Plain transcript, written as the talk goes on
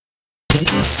You're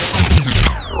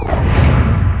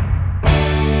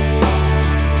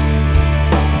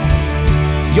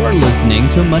listening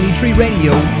to Money Tree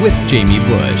Radio with Jamie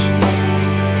Bush.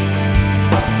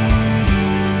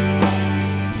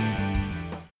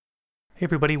 Hey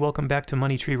everybody, welcome back to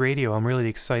Money Tree Radio. I'm really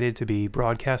excited to be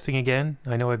broadcasting again.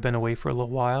 I know I've been away for a little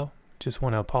while. Just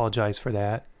want to apologize for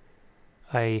that.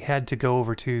 I had to go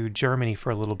over to Germany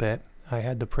for a little bit. I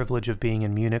had the privilege of being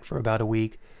in Munich for about a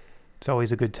week. It's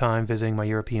always a good time visiting my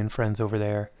European friends over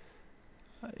there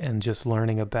and just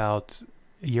learning about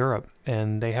Europe.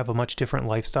 And they have a much different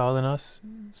lifestyle than us.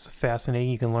 It's fascinating.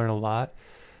 You can learn a lot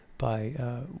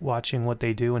by watching what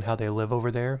they do and how they live over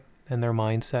there and their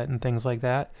mindset and things like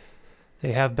that.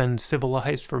 They have been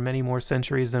civilized for many more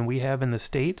centuries than we have in the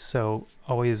States, so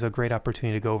always a great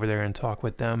opportunity to go over there and talk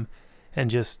with them and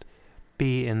just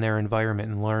be in their environment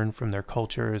and learn from their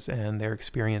cultures and their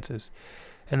experiences.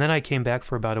 And then I came back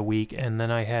for about a week, and then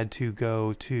I had to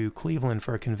go to Cleveland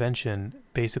for a convention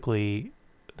basically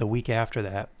the week after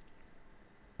that.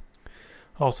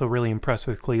 Also really impressed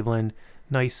with Cleveland.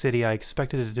 Nice city. I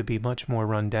expected it to be much more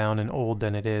run down and old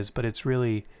than it is, but it's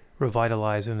really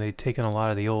revitalized, and they've taken a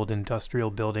lot of the old industrial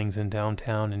buildings in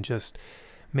downtown and just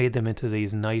made them into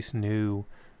these nice new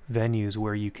venues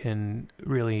where you can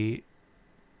really,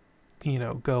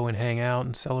 go and hang out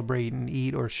and celebrate and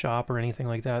eat or shop or anything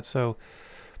like that. So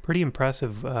pretty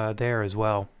impressive there as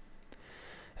well.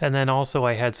 And then also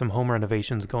I had some home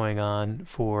renovations going on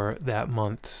for that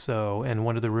month. So, and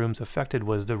one of the rooms affected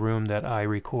was the room that I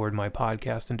record my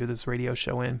podcast and do this radio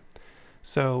show in.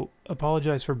 So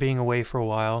apologize for being away for a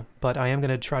while, but I am going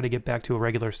to try to get back to a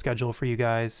regular schedule for you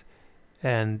guys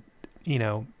and,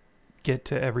 get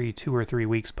to every 2 or 3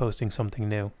 weeks posting something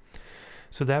new.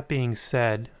 So that being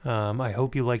said, I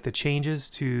hope you like the changes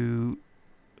to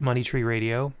Money Tree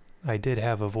Radio. I did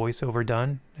have a voiceover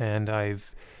done, and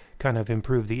I've kind of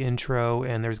improved the intro,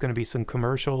 and there's going to be some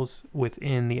commercials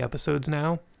within the episodes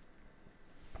now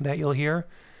that you'll hear.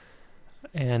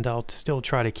 And I'll still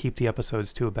try to keep the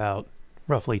episodes to about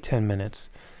roughly 10 minutes.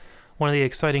 One of the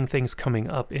exciting things coming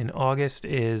up in August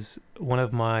is one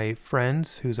of my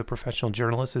friends who's a professional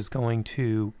journalist is going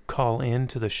to call in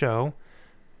to the show,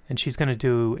 and she's going to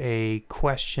do a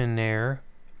questionnaire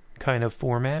kind of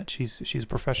format. She's a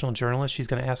professional journalist. She's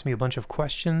going to ask me a bunch of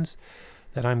questions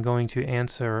that I'm going to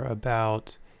answer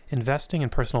about investing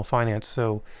and personal finance.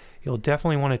 So you'll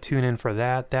definitely want to tune in for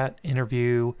that. That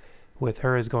interview with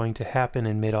her is going to happen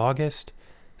in mid-August.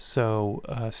 So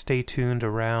stay tuned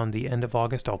around the end of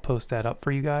August. I'll post that up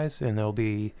for you guys, and they'll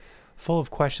be full of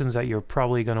questions that you're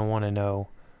probably going to want to know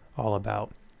all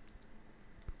about.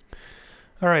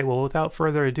 All right, well, without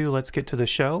further ado, let's get to the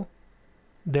show.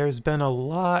 There's been a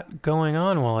lot going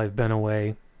on while I've been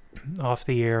away off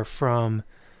the air, from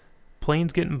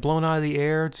planes getting blown out of the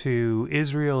air to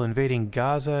Israel invading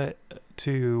Gaza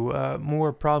to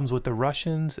more problems with the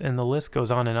Russians, and the list goes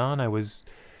on and on. I was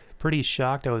pretty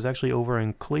shocked. I was actually over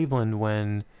in Cleveland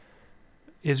when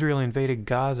Israel invaded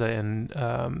Gaza,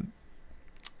 and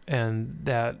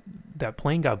that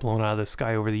plane got blown out of the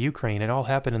sky over the Ukraine. It all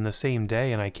happened in the same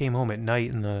day, and I came home at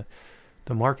night, and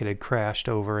the market had crashed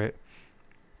over it,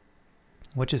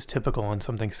 which is typical on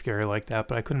something scary like that.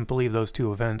 But I couldn't believe those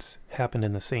two events happened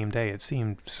in the same day. It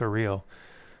seemed surreal,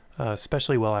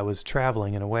 especially while I was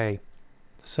traveling and away.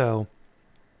 So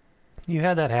you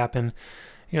had that happen.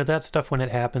 That stuff, when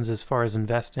it happens as far as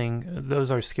investing,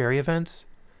 those are scary events.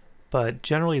 But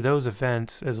generally those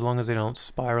events, as long as they don't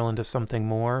spiral into something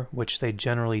more, which they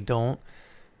generally don't,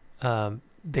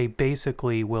 they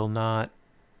basically will not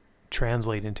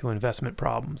translate into investment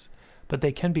problems. But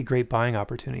they can be great buying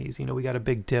opportunities. We got a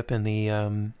big dip in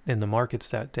the markets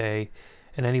that day,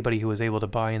 and anybody who was able to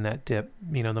buy in that dip,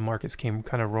 the markets came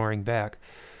kind of roaring back.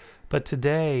 But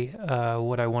today,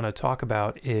 what I want to talk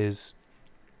about is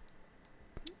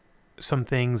some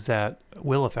things that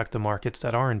will affect the markets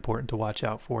that are important to watch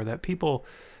out for, that people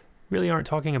really aren't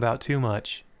talking about too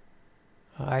much.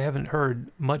 I haven't heard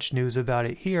much news about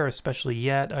it here, especially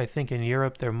yet. I think in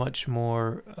Europe they're much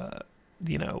more,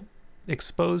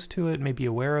 exposed to it, maybe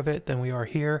aware of it than we are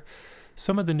here.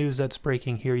 Some of the news that's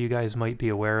breaking here you guys might be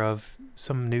aware of.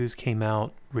 Some news came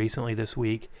out recently this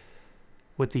week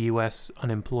with the U.S.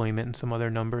 unemployment and some other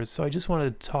numbers. So I just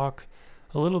wanted to talk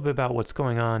a little bit about what's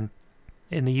going on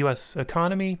in the U.S.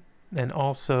 economy and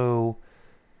also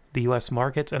the U.S.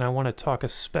 markets. And I want to talk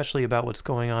especially about what's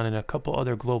going on in a couple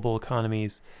other global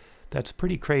economies that's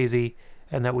pretty crazy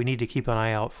and that we need to keep an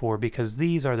eye out for, because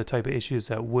these are the type of issues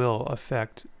that will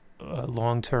affect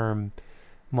long-term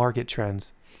market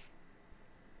trends.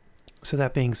 So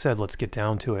that being said, let's get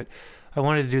down to it. I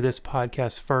wanted to do this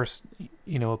podcast first,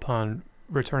 upon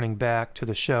returning back to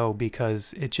the show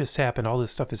because it just happened. All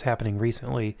this stuff is happening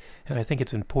recently, and I think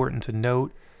it's important to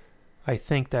note. I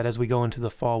think that as we go into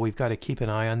the fall, we've got to keep an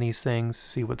eye on these things,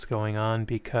 see what's going on,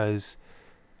 because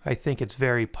I think it's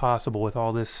very possible with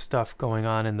all this stuff going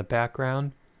on in the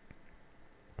background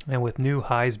and with new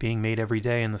highs being made every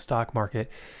day in the stock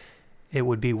market, it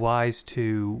would be wise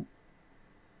to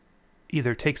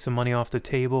either take some money off the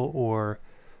table or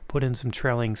put in some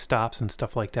trailing stops and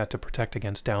stuff like that to protect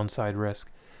against downside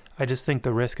risk. I just think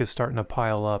the risk is starting to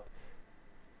pile up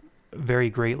very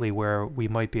greatly where we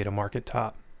might be at a market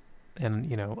top.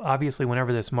 And, obviously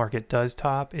whenever this market does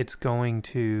top, it's going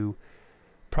to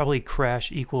probably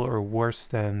crash equal or worse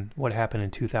than what happened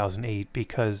in 2008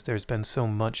 because there's been so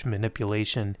much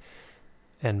manipulation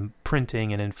and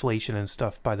printing and inflation and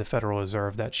stuff by the Federal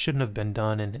Reserve that shouldn't have been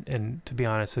done and to be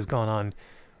honest, has gone on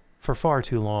for far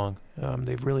too long.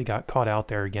 They've really got caught out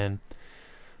there again.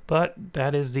 But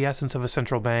that is the essence of a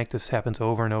central bank. This happens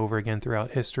over and over again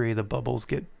throughout history. The bubbles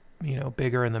get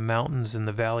bigger and the mountains and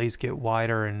the valleys get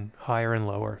wider and higher and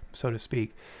lower, so to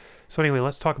speak. So anyway,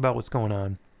 let's talk about what's going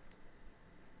on.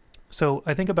 So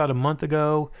I think about a month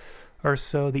ago or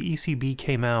so, the ECB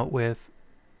came out with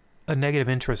a negative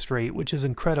interest rate, which is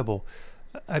incredible.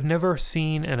 I've never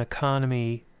seen an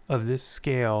economy of this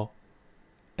scale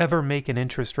ever make an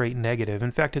interest rate negative.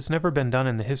 In fact, it's never been done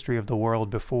in the history of the world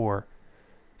before.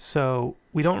 So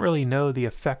we don't really know the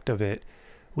effect of it.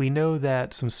 We know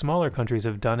that some smaller countries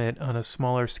have done it on a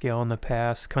smaller scale in the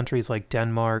past, countries like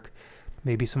Denmark,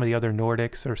 maybe some of the other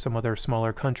Nordics or some other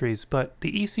smaller countries. But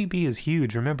the ECB is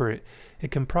huge. Remember,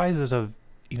 it comprises of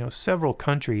several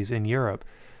countries in Europe.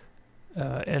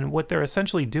 And what they're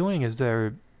essentially doing is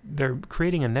they're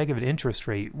creating a negative interest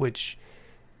rate, which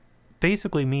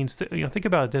basically means that, think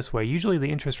about it this way. Usually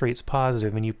the interest rate's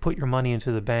positive and you put your money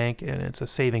into the bank and it's a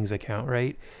savings account,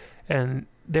 right? And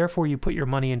therefore you put your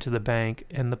money into the bank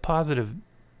and the positive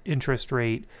interest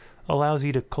rate allows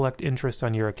you to collect interest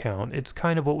on your account. It's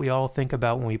kind of what we all think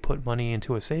about when we put money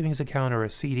into a savings account or a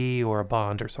CD or a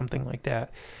bond or something like that.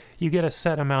 You get a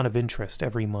set amount of interest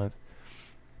every month.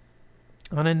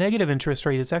 On a negative interest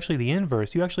rate, it's actually the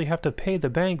inverse. You actually have to pay the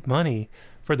bank money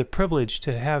for the privilege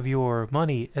to have your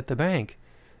money at the bank.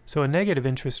 So a negative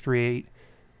interest rate,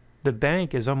 the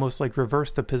bank is almost like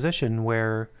reverse the position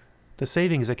where the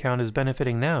savings account is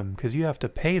benefiting them because you have to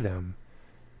pay them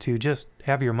to just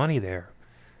have your money there.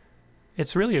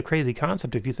 It's really a crazy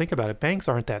concept if you think about it. Banks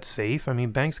aren't that safe. I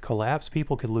mean, banks collapse,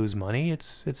 people could lose money.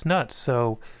 It's nuts.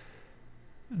 So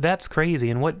that's crazy.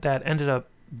 And what that ended up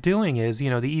doing is, the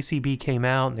ECB came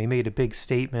out and they made a big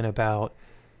statement about,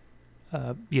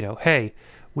 hey,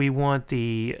 we want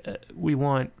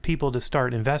people to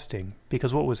start investing,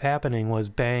 because what was happening was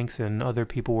banks and other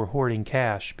people were hoarding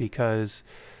cash because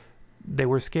they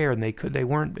were scared and they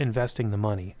weren't investing the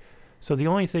money. So the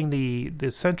only thing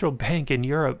the central bank in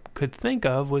Europe could think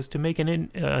of was to make a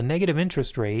negative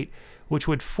interest rate, which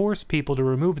would force people to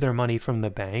remove their money from the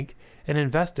bank and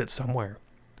invest it somewhere.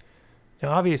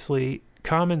 Now, obviously,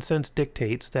 common sense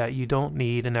dictates that you don't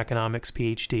need an economics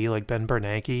PhD like Ben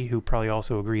Bernanke, who probably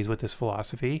also agrees with this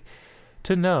philosophy,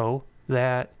 to know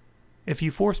that if you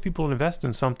force people to invest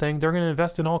in something, they're going to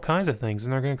invest in all kinds of things,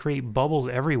 and they're going to create bubbles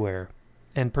everywhere,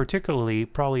 and particularly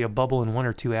probably a bubble in one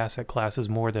or two asset classes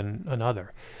more than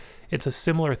another. It's a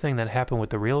similar thing that happened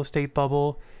with the real estate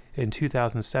bubble in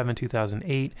 2007,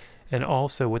 2008, and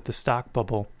also with the stock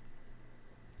bubble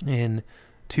in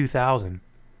 2000.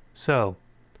 So,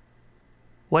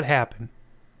 what happened?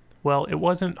 Well, it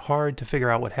wasn't hard to figure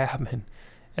out what happened.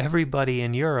 Everybody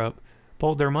in Europe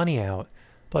pulled their money out.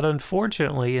 But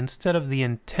unfortunately, instead of the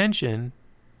intention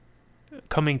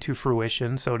coming to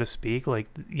fruition, so to speak, like,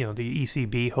 the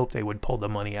ECB hoped they would pull the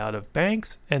money out of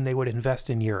banks and they would invest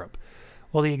in Europe.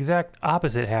 Well, the exact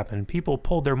opposite happened. People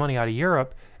pulled their money out of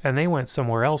Europe and they went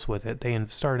somewhere else with it. They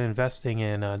started investing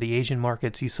in the Asian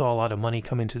markets. You saw a lot of money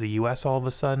come into the U.S. all of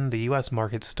a sudden. The U.S.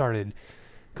 markets started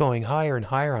going higher and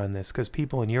higher on this because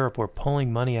people in Europe were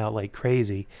pulling money out like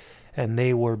crazy, and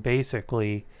they were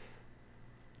basically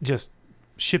just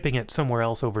shipping it somewhere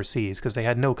else overseas because they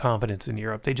had no confidence in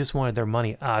Europe. They just wanted their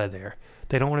money out of there.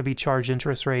 They don't want to be charged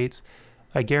interest rates.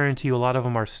 I guarantee you a lot of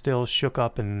them are still shook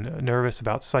up and nervous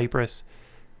about Cyprus.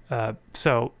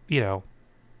 So,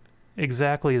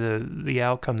 exactly the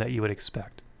outcome that you would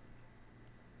expect.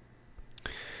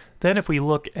 Then if we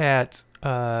look at,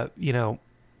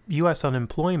 U.S.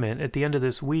 unemployment, at the end of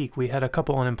this week, we had a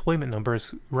couple unemployment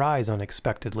numbers rise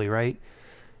unexpectedly, right?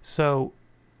 So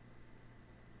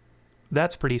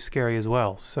that's pretty scary as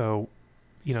well. So,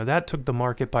 that took the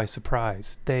market by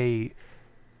surprise.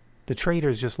 the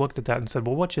traders just looked at that and said,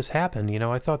 well, what just happened?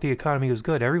 I thought the economy was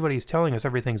good. Everybody's telling us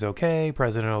everything's okay.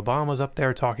 President Obama's up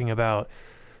there talking about,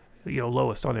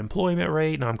 lowest unemployment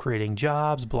rate, and I'm creating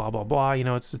jobs, blah, blah, blah.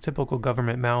 It's the typical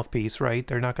government mouthpiece, right?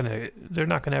 They're not going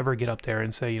to ever get up there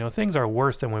and say, things are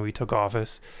worse than when we took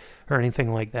office or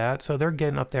anything like that. So they're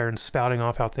getting up there and spouting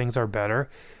off how things are better.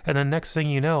 And then next thing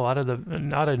you know, out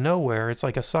of nowhere, it's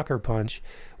like a sucker punch.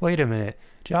 Wait a minute,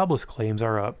 jobless claims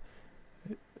are up.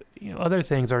 Other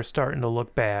things are starting to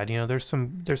look bad. There's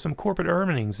some corporate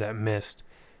earnings that missed.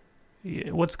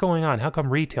 What's going on? How come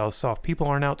retail's soft? People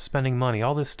aren't out spending money.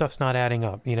 All this stuff's not adding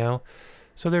up,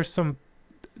 So there's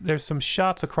some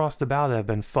shots across the bow that have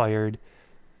been fired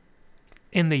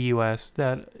in the U.S.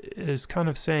 that is kind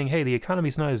of saying, hey, the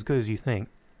economy's not as good as you think.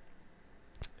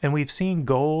 And we've seen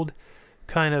gold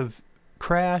kind of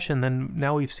crash, and then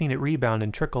now we've seen it rebound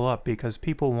and trickle up because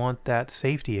people want that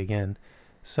safety again.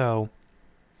 So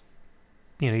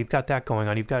you've got that going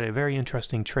on. You've got a very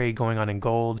interesting trade going on in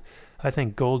gold. I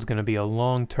think gold's going to be a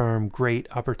long-term great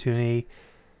opportunity.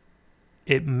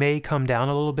 It may come down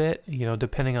a little bit,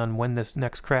 depending on when this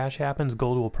next crash happens.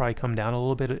 Gold will probably come down a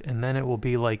little bit, and then it will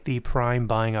be like the prime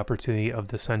buying opportunity of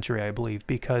the century, I believe,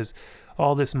 because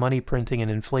all this money printing and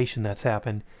inflation that's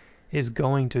happened is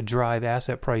going to drive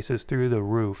asset prices through the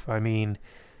roof. I mean,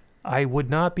 I would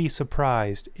not be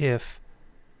surprised if,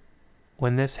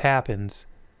 when this happens,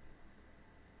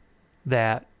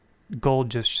 that gold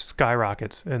just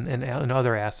skyrockets and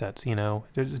other assets.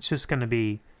 It's just going to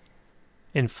be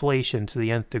inflation to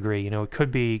the nth degree. It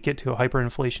could be get to a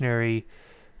hyperinflationary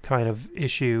kind of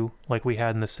issue like we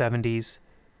had in the 70s.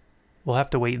 We'll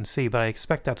have to wait and see, but I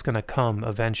expect that's going to come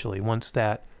eventually once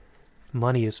that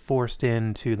money is forced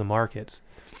into the markets.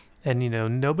 And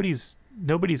nobody's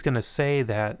going to say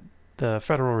that the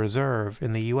Federal Reserve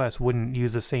in the U.S. wouldn't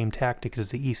use the same tactic as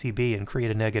the ECB and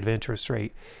create a negative interest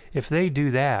rate. If they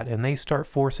do that and they start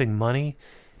forcing money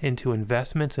into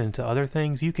investments and into other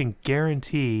things, you can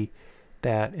guarantee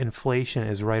that inflation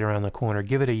is right around the corner.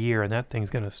 Give it a year and that thing's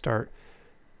going to start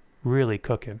really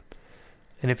cooking.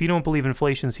 And if you don't believe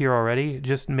inflation's here already,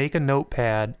 just make a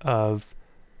notepad of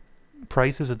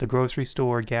prices at the grocery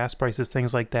store, gas prices,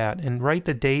 things like that, and write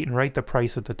the date and write the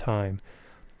price at the time.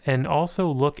 And also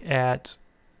look at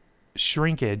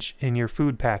shrinkage in your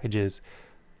food packages.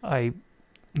 I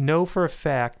know for a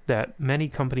fact that many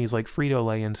companies like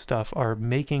Frito-Lay and stuff are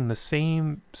making the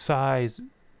same size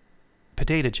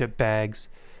potato chip bags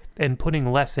and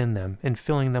putting less in them and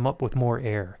filling them up with more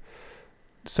air.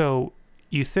 So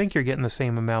you think you're getting the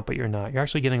same amount, but you're not. You're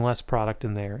actually getting less product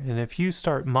in there. And if you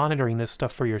start monitoring this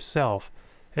stuff for yourself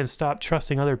and stop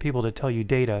trusting other people to tell you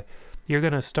data, you're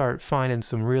going to start finding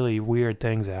some really weird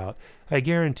things out. I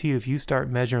guarantee you, if you start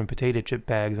measuring potato chip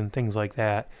bags and things like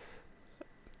that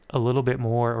a little bit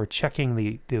more, or checking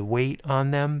the weight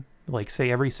on them, like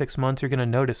say every 6 months, you're going to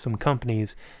notice some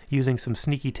companies using some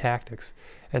sneaky tactics.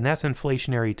 And that's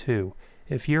inflationary too.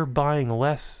 If you're buying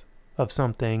less of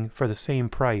something for the same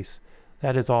price,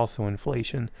 that is also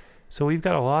inflation. So we've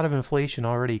got a lot of inflation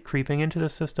already creeping into the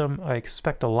system. I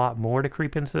expect a lot more to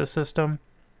creep into the system.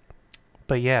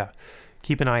 But yeah,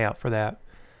 keep an eye out for that.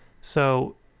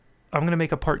 So I'm going to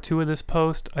make a part 2 of this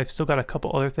post. I've still got a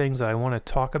couple other things that I want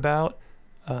to talk about.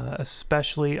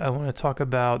 Especially, I want to talk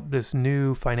about this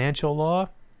new financial law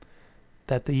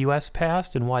that the U.S.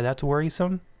 passed and why that's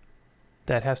worrisome.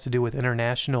 That has to do with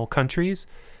international countries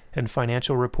and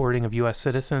financial reporting of U.S.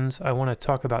 citizens. I want to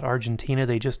talk about Argentina.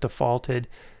 They just defaulted.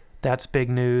 That's big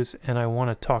news. And I want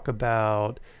to talk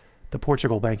about the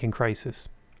Portugal banking crisis.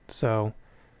 So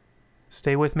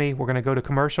stay with me. We're going to go to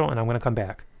commercial, and I'm going to come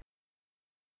back.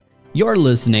 You're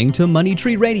listening to Money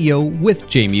Tree Radio with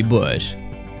Jamie Bush.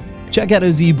 Check out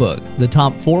his ebook, The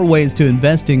Top 4 Ways to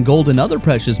Invest in Gold and Other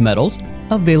Precious Metals,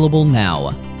 available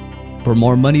now. For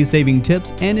more money-saving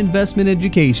tips and investment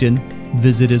education,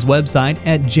 visit his website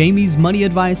at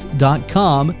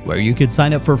jamiesmoneyadvice.com, where you can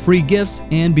sign up for free gifts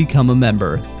and become a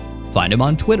member. Find him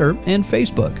on Twitter and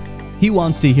Facebook. He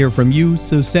wants to hear from you,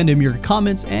 so send him your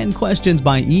comments and questions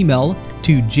by email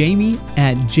to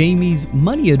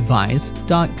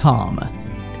jamie@jamiesmoneyadvice.com.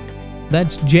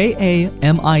 That's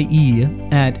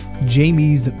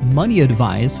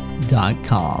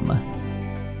JAMIE@jamiesmoneyadvice.com.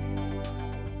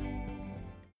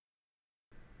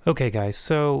 Okay, guys,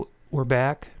 so we're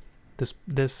back. This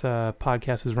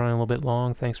podcast is running a little bit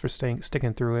long. Thanks for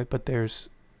sticking through it, but there's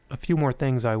a few more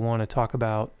things I want to talk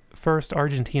about. First,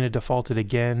 Argentina defaulted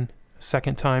again,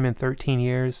 second time in 13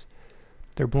 years.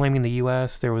 They're blaming the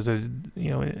U.S. There was to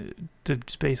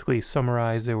just basically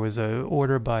summarize, there was an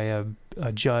order by a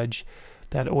judge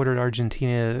that ordered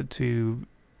Argentina to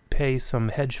pay some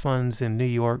hedge funds in New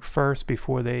York first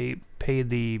before they paid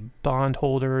the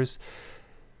bondholders,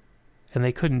 and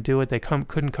they couldn't do it. They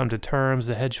couldn't come to terms.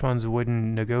 The hedge funds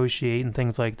wouldn't negotiate and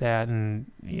things like that.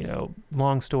 And,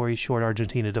 long story short,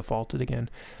 Argentina defaulted again.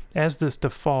 As this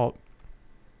default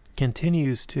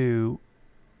continues to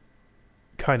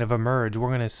kind of emerge, we're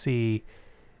going to see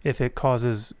if it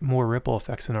causes more ripple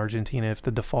effects in Argentina if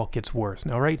the default gets worse.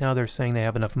 Now, right now, they're saying they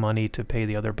have enough money to pay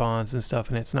the other bonds and stuff,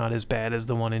 and it's not as bad as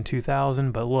the one in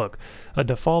 2000. But look, a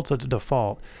default's a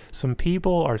default. Some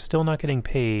people are still not getting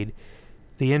paid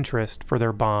the interest for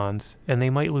their bonds, and they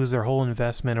might lose their whole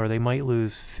investment, or they might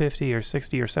lose 50 or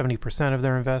 60 or 70% of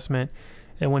their investment.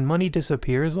 And when money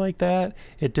disappears like that,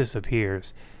 it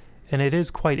disappears. And it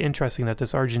is quite interesting that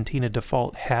this Argentina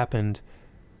default happened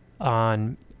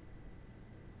on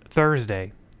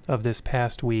Thursday of this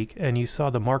past week, and you saw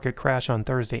the market crash on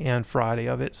Thursday and Friday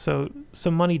of it. So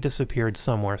some money disappeared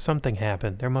somewhere. Something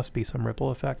happened. There must be some ripple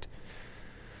effect.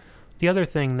 The other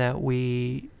thing that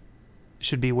we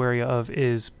should be wary of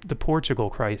is the Portugal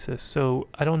crisis. So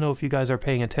I don't know if you guys are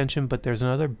paying attention, but there's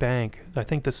another bank. I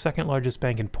think the second largest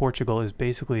bank in Portugal is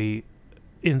basically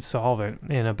insolvent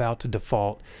and about to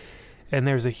default. And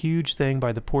there's a huge thing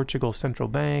by the Portugal Central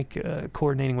Bank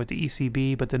coordinating with the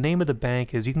ECB. But the name of the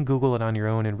bank is, you can Google it on your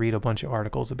own and read a bunch of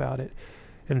articles about it.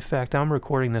 In fact, I'm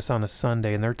recording this on a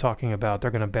Sunday, and they're talking about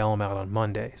they're going to bail them out on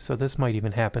Monday. So this might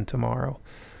even happen tomorrow.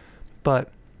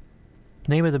 But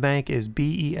name of the bank is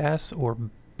BES, or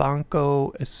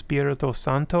Banco Espírito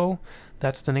Santo.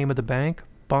 That's the name of the bank,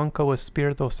 Banco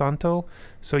Espírito Santo.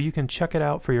 So you can check it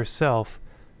out for yourself.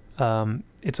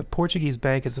 It's a Portuguese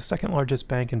bank. It's the second largest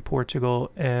bank in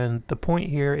Portugal. And the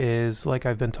point here is, like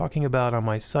I've been talking about on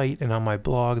my site and on my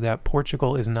blog, that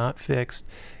Portugal is not fixed.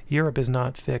 Europe is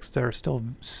not fixed. There are still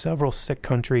several sick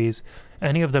countries.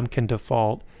 Any of them can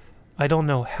default. I don't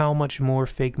know how much more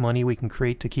fake money we can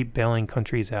create to keep bailing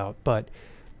countries out, but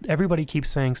everybody keeps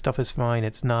saying stuff is fine.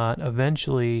 It's not.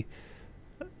 Eventually,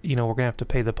 we're going to have to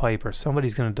pay the piper.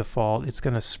 Somebody's going to default. It's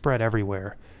going to spread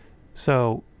everywhere.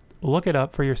 So look it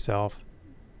up for yourself.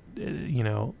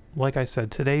 Like I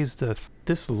said,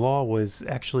 this law was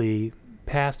actually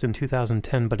passed in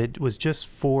 2010, but it was just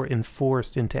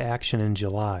enforced into action in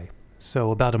July.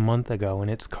 So about a month ago, and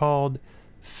it's called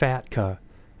FATCA.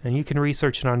 And you can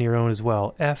research it on your own as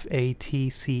well,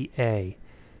 FATCA,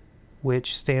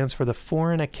 which stands for the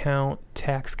Foreign Account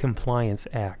Tax Compliance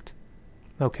Act.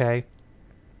 Okay?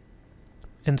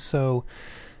 And so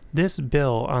this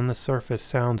bill on the surface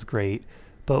sounds great,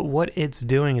 but what it's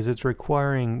doing is it's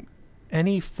requiring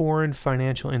any foreign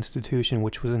financial institution,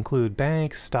 which would include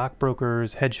banks,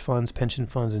 stockbrokers, hedge funds, pension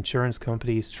funds, insurance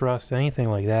companies, trusts, anything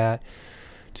like that,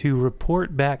 to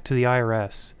report back to the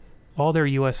IRS all their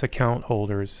U.S. account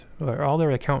holders, or all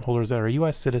their account holders that are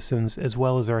U.S. citizens, as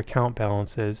well as their account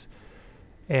balances.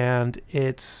 And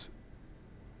it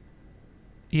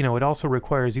also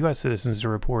requires U.S. citizens to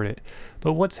report it.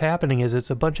 But what's happening is it's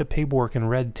a bunch of paperwork and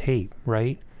red tape,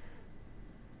 right?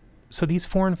 So these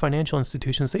foreign financial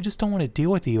institutions, they just don't want to deal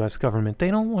with the U.S. government. They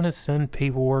don't want to send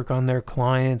paperwork on their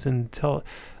clients and tell,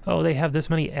 they have this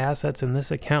many assets in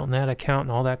this account and that account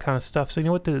and all that kind of stuff. So you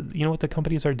know what the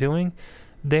companies are doing?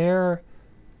 They're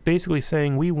basically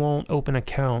saying, we won't open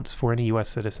accounts for any U.S.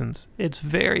 citizens. It's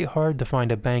very hard to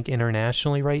find a bank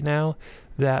internationally right now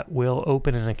that will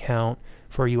open an account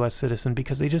for a U.S. citizen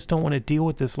because they just don't want to deal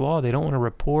with this law. They don't want to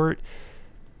report,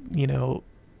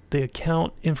 the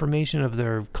account information of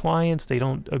their clients. They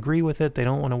don't agree with it. They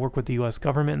don't want to work with the U.S.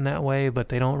 government in that way, but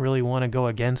they don't really want to go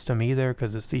against them either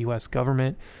because it's the U.S.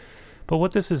 government. But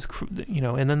what this is,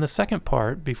 and then the second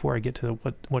part, before I get to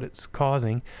what it's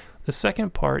causing, the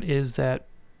second part is that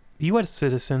U.S.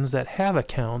 citizens that have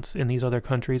accounts in these other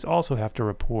countries also have to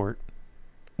report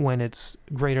when it's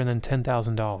greater than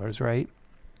 $10,000, right?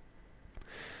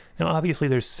 Now, obviously,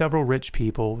 there's several rich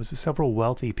people, several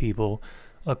wealthy people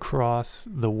across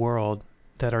the world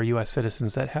that are U.S.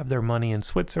 citizens that have their money in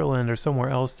Switzerland or somewhere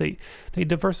else. They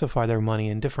diversify their money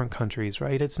in different countries,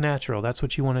 right? It's natural. That's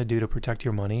what you want to do to protect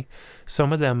your money.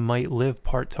 Some of them might live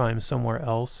part-time somewhere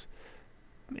else.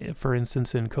 For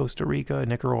instance, in Costa Rica,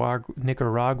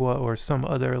 Nicaragua, or some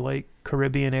other like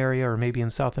Caribbean area, or maybe in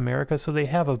South America. So they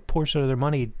have a portion of their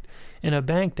money in a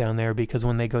bank down there because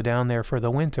when they go down there for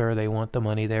the winter, they want the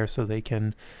money there so they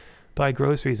can buy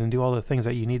groceries and do all the things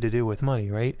that you need to do with money,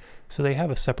 right? So they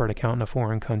have a separate account in a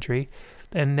foreign country.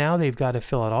 And now they've got to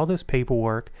fill out all this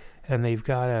paperwork, and they've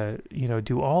got to,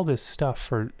 do all this stuff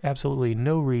for absolutely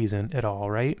no reason at all,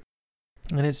 right?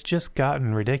 And it's just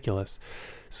gotten ridiculous.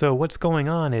 So what's going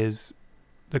on is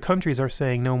the countries are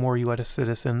saying no more U.S.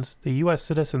 citizens. The U.S.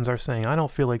 citizens are saying, I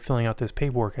don't feel like filling out this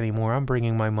paperwork anymore. I'm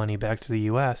bringing my money back to the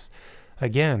U.S.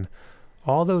 Again,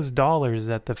 all those dollars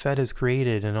that the Fed has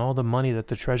created and all the money that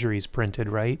the Treasury's printed,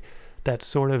 right, that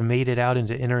sort of made it out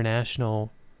into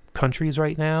international countries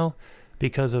right now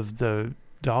because of the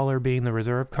dollar being the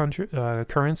reserve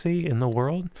currency in the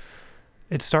world,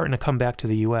 it's starting to come back to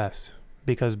the U.S.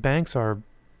 because banks are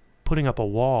putting up a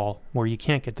wall where you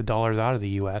can't get the dollars out of the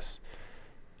U.S.,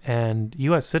 and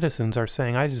U.S. citizens are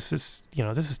saying, this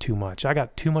is too much. I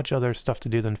got too much other stuff to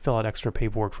do than fill out extra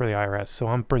paperwork for the IRS, so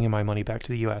I'm bringing my money back to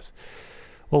the U.S.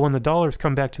 Well, when the dollars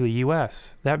come back to the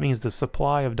U.S., that means the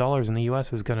supply of dollars in the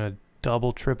U.S. is going to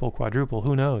double, triple, quadruple,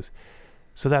 who knows?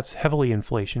 So that's heavily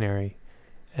inflationary.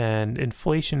 And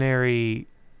inflationary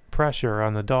pressure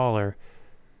on the dollar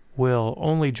will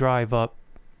only drive up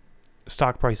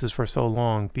stock prices for so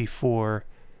long before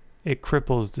it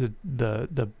cripples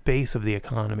the base of the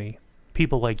economy.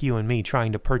 People like you and me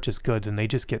trying to purchase goods, and they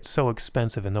just get so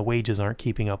expensive and the wages aren't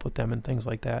keeping up with them and things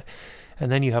like that.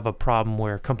 And then you have a problem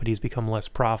where companies become less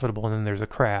profitable, and then there's a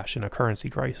crash and a currency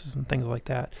crisis and things like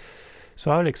that.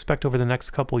 So I would expect over the next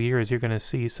couple of years, you're going to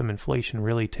see some inflation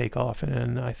really take off.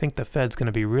 And I think the Fed's going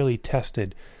to be really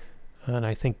tested. And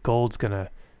I think gold's going to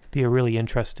be a really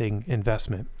interesting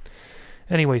investment.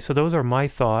 Anyway, so those are my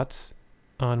thoughts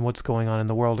on what's going on in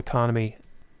the world economy.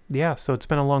 Yeah, so it's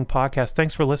been a long podcast.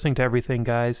 Thanks for listening to everything,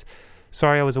 guys.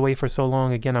 Sorry I was away for so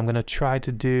long. Again, I'm going to try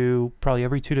to do probably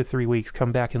every 2 to 3 weeks,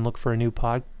 come back and look for a new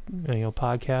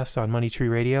podcast on Money Tree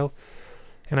Radio.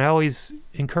 And I always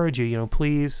encourage you,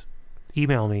 please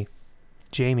email me,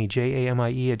 Jamie, Jamie, at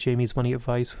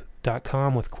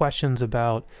jamiesmoneyadvice.com with questions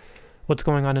about what's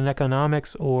going on in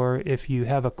economics, or if you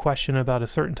have a question about a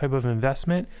certain type of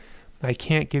investment. I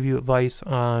can't give you advice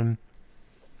on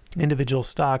individual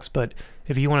stocks, but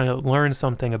if you want to learn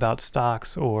something about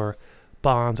stocks or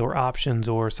bonds or options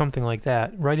or something like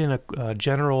that, write in a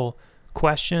general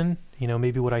question,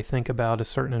 maybe what I think about a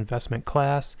certain investment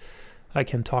class. I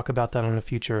can talk about that on a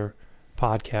future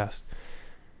podcast.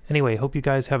 Anyway, hope you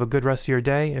guys have a good rest of your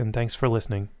day, and thanks for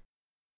listening.